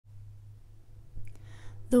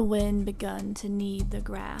The wind begun to knead the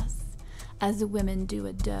grass, as the women do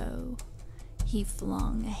a dough. He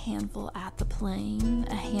flung a handful at the plain,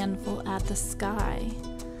 a handful at the sky.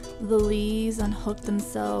 The leaves unhooked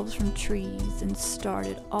themselves from trees and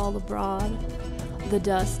started all abroad. The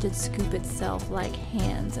dust did scoop itself like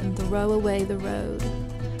hands and throw away the road.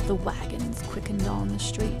 The wagons quickened on the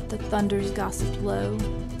street, the thunders gossiped low.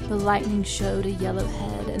 The lightning showed a yellow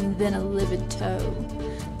head and then a livid toe.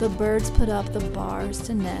 The birds put up the bars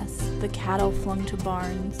to nest, the cattle flung to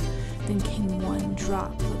barns. Then came one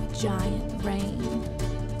drop of giant rain.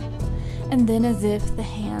 And then, as if the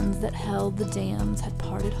hands that held the dams had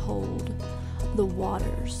parted hold, the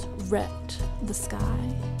waters wrecked the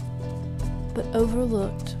sky, but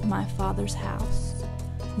overlooked my father's house,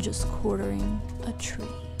 just quartering a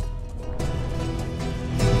tree.